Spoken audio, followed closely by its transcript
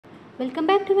welcome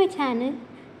back to my channel.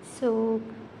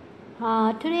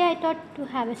 Today I thought to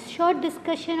have a short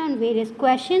discussion on various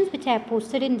questions which I have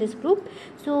posted in this group.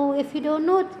 So if you don't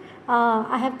know,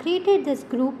 I have created this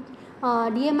group,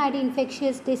 DMID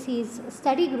Infectious Disease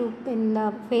Study Group in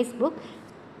Facebook.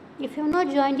 If you have not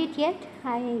joined it yet,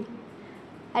 I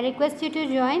request you to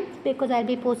join, because I'll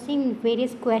be posting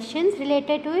various questions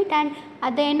related to it, and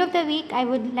at the end of the week I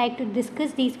would like to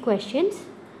discuss these questions.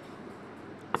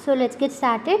 So let's get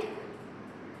started.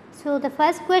 So the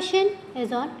first question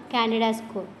is on Candida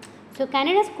score. So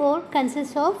Candida score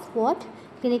consists of what?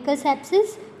 Clinical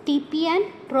sepsis,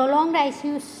 TPN, prolonged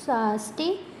ICU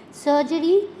stay,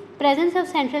 surgery, presence of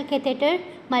central catheter,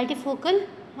 multifocal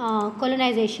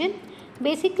colonization.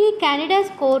 Basically, Candida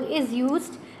score is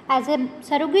used as a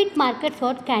surrogate marker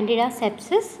for Candida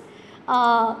sepsis.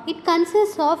 It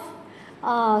consists of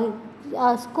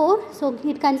score. So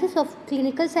it consists of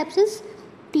clinical sepsis,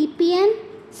 TPN,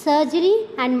 surgery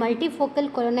and multifocal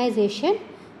colonization.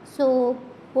 So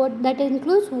what that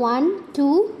includes 1,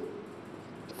 2,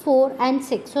 4 and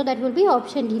 6. So that will be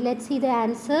option D. Let's see the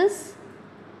answers.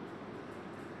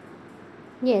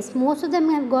 Yes, most of them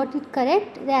have got it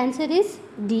correct. The answer is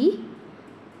D.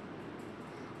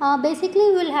 Basically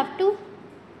we will have to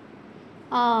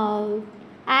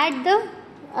add the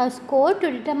score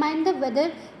to determine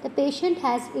whether the patient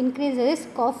has increased risk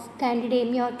of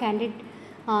candidemia or candid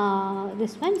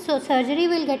this one. So surgery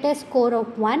will get a score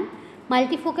of 1,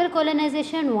 multifocal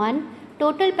colonization 1,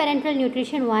 total parenteral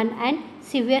nutrition 1 and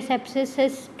severe sepsis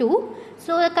is 2.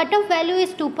 So the cutoff value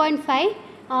is 2.5.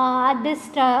 At this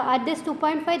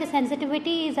 2.5 the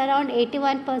sensitivity is around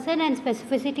 81% and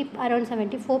specificity around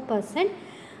 74%.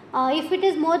 If it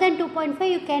is more than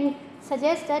 2.5, you can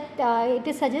suggest that it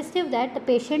is suggestive that the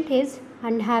patient is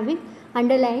having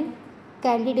underlying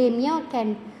candidemia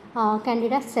or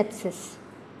candida sepsis.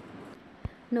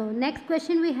 No, next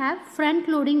question we have, front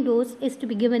loading dose is to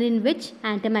be given in which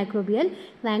antimicrobial?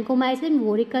 Vancomycin,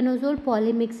 voriconazole,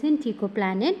 polymyxin,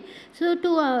 teicoplanin. So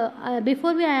to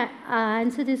before we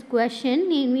answer this question,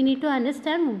 we need to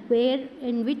understand where,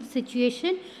 in which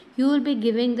situation you will be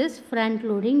giving this front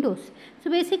loading dose. So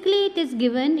basically it is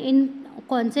given in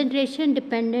concentration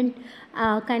dependent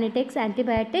kinetics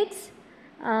antibiotics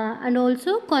and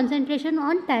also concentration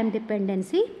on time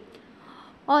dependency.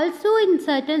 Also in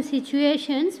certain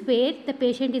situations where the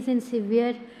patient is in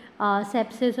severe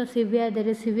sepsis or there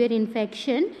is severe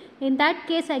infection, in that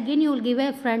case again you will give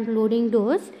a front loading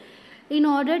dose in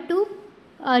order to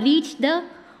reach or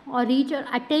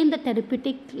attain the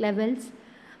therapeutic levels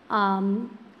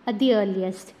at the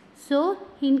earliest. So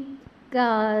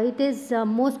it is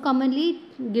most commonly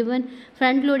given,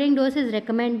 front loading dose is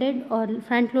recommended, or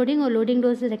front loading or loading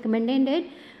dose is recommended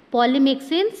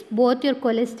polymyxins, both your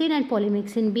colistin and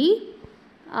polymyxin B,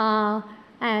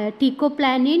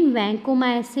 teicoplanin,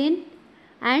 vancomycin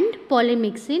and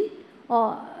polymyxin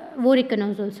or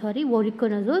voriconazole. So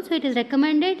it is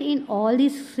recommended in all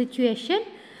these situations.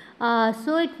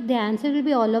 The answer will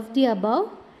be all of the above.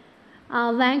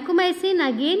 Vancomycin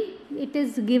again, it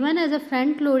is given as a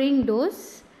front loading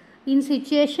dose in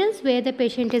situations where the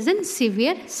patient is in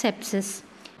severe sepsis.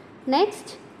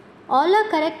 Next, all are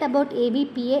correct about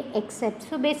ABPA except.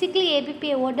 So basically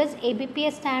ABPA, what does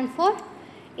ABPA stand for?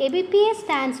 ABPA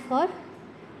stands for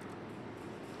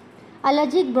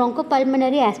allergic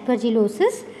bronchopulmonary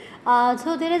aspergillosis.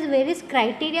 So there is various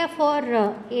criteria for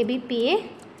ABPA.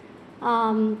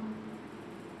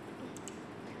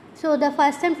 So the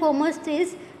first and foremost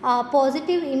is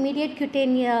positive immediate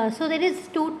cutaneous. So there is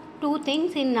two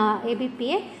things in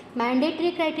ABPA,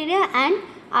 mandatory criteria and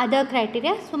other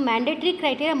criteria. So mandatory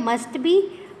criteria must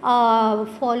be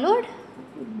followed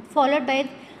by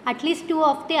at least 2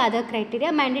 of the other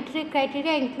criteria. Mandatory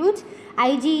criteria includes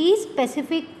IgE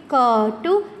specific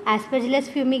to Aspergillus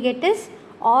fumigatus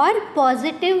or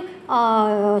positive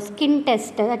skin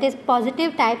test, that is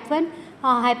positive type 1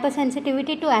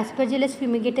 hypersensitivity to Aspergillus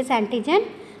fumigatus antigen,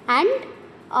 and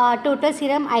total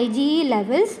serum IgE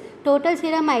levels. Total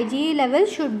serum IgE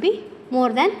levels should be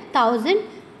more than 1000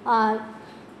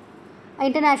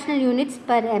 international units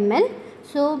per ml.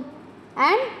 So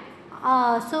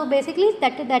basically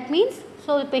that means,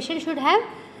 so the patient should have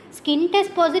skin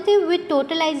test positive with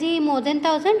total IgE more than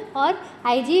 1000 or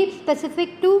IgE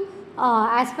specific to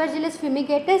Aspergillus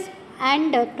fumigatus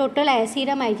and total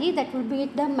serum IgE. That would be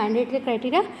the mandatory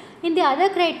criteria. In the other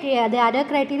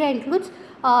criteria includes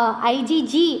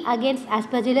IgG against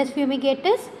Aspergillus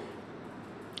fumigatus,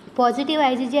 positive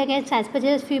IgG against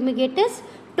Aspergillus fumigatus,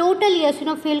 total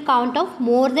eosinophil count of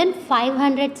more than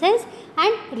 500 cells,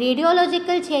 and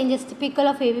radiological changes typical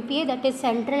of ABPA, that is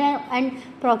central and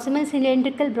proximal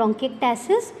cylindrical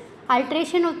bronchiectasis,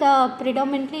 alteration of the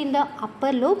predominantly in the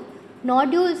upper lobe,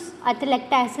 nodules,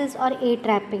 atelectasis or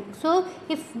A-trapping. So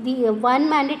if the one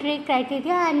mandatory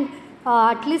criteria and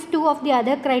at least two of the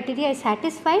other criteria is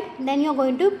satisfied, then you are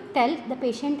going to tell the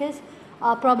patient is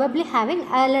probably having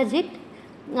allergic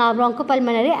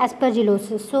bronchopulmonary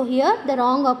aspergillosis. So here the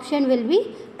wrong option will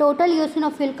be total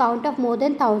eosinophil count of more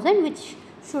than 1000, which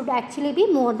should actually be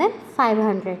more than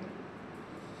 500.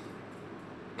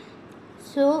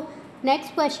 So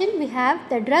next question, we have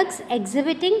the drugs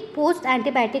exhibiting post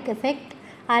antibiotic effect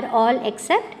are all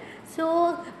except.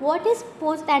 So what is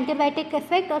post antibiotic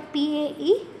effect or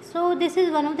PAE? So this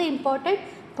is one of the important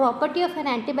property of an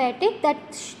antibiotic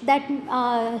that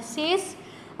says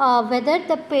whether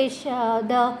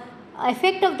the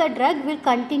effect of the drug will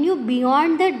continue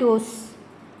beyond the dose.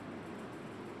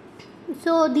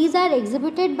 So these are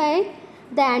exhibited by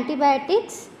the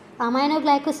antibiotics,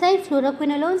 aminoglycosides,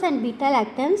 fluoroquinolones and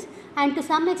beta-lactams, and to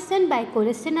some extent by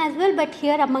colistin as well, but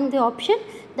here among the option,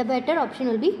 the better option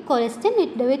will be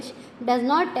colistin, which does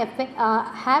not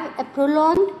have a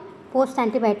prolonged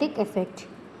post-antibiotic effect.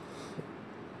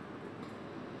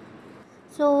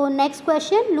 So next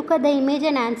question, look at the image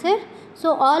and answer.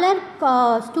 So all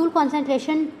are stool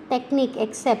concentration technique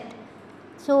except.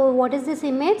 So what is this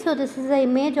image? So this is the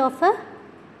image of a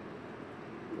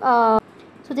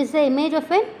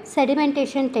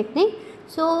sedimentation technique.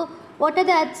 So what are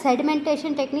the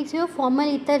sedimentation techniques here? Formal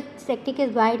ether technique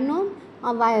is very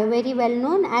well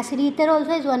known. Acid ether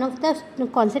also is one of the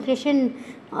concentration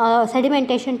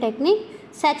sedimentation technique.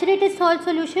 Saturated salt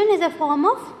solution is a form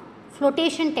of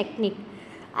flotation technique.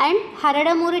 And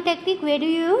Harada-Muri technique, where do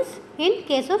you use? In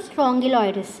case of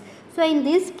strongyloides. So in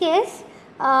this case,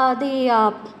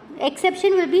 the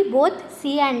exception will be both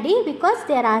C and D, because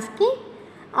they are asking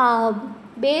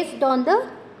based on the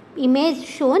image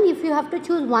shown. If you have to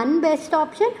choose one best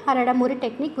option, Harada-Muri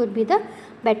technique would be the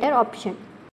better option.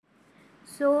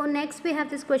 So next we have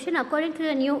this question, according to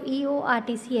the new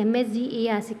EORTC MSG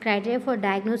ARC criteria for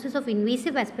diagnosis of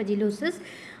invasive aspergillosis,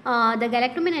 the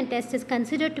galactomannan test is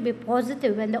considered to be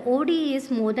positive when the OD is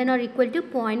more than or equal to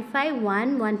 0.5,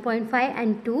 1, 1.5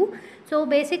 and 2. So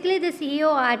basically this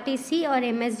EORTC or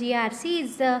MSGRC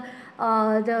is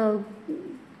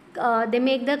they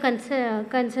make the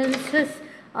consensus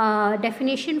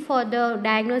definition for the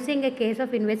diagnosing a case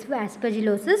of invasive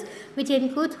aspergillosis, which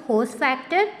includes host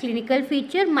factor, clinical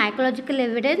feature, mycological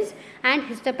evidence and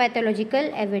histopathological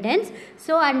evidence.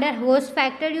 So under host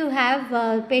factor you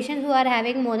have patients who are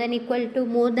having more than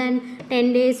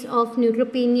 10 days of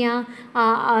neutropenia,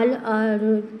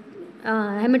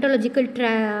 hematological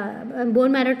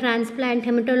bone marrow transplant,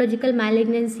 hematological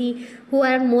malignancy, who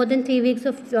are more than 3 weeks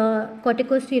of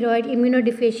corticosteroid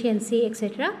immunodeficiency,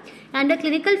 etc. Under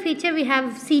clinical feature we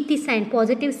have CT sign,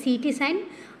 positive CT sign.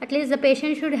 At least the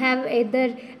patient should have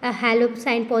either a halo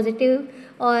sign positive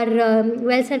or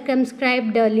well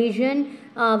circumscribed lesion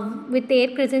with air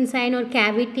crescent sign or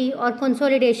cavity or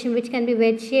consolidation, which can be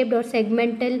wedge shaped or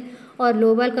segmental or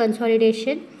lobar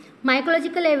consolidation.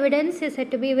 Mycological evidence is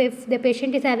said to be if the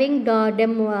patient is having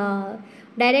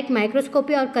direct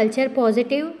microscopy or culture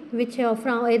positive, which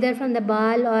from either from the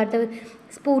bowel or the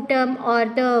sputum or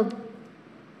the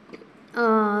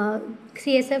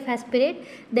CSF aspirate.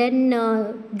 Then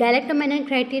galactomannan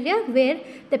criteria, where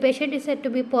the patient is said to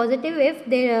be positive if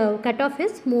the cutoff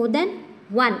is more than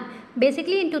 1.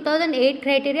 Basically in 2008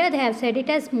 criteria they have said it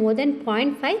as more than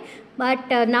 0.5, but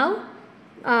now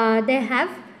they have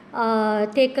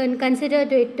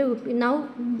considered it to, now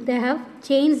they have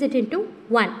changed it into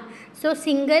 1. So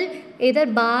single either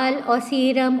bowel or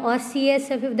serum or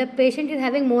CSF, if the patient is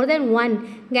having more than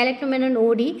 1 galactomannan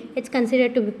OD, it's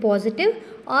considered to be positive.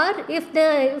 Or if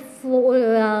the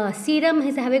serum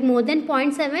is having more than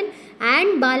 0.7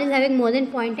 and bowel is having more than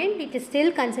 0.8, it is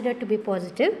still considered to be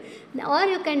positive. Or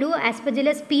you can do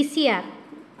aspergillus PCR,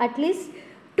 at least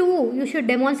 2, you should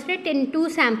demonstrate in 2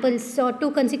 samples or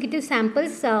 2 consecutive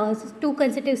samples, 2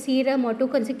 consecutive serum or 2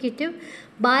 consecutive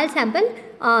bowel sample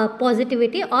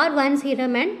positivity, or 1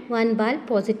 serum and 1 bowel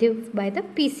positive by the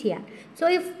PCR. So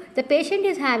if the patient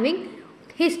is having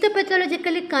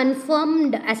histopathologically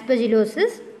confirmed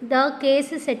aspergillosis, the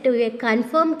case is said to be a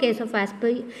confirmed case of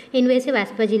invasive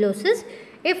aspergillosis.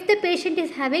 If the patient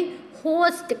is having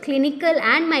host, clinical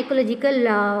and mycological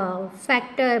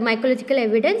mycological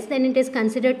evidence, then it is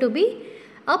considered to be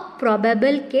a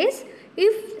probable case.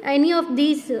 If any of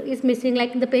these is missing,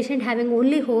 like the patient having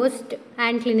only host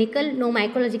and clinical, no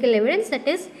mycological evidence, that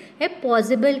is a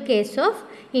possible case of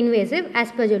invasive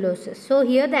aspergillosis. So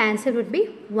here the answer would be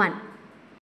 1.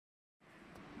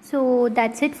 So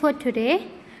that's it for today.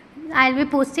 I'll be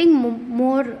posting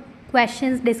more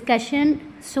questions,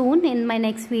 discussion soon in my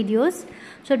next videos.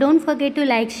 So don't forget to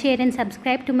like, share and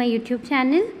subscribe to my YouTube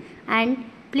channel, and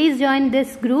please join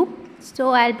this group. So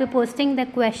I'll be posting the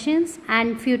questions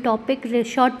and few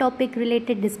short topic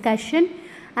related discussion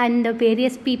and the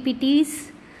various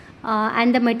PPTs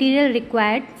and the material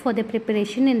required for the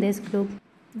preparation in this group.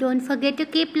 Don't forget to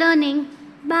keep learning.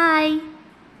 Bye.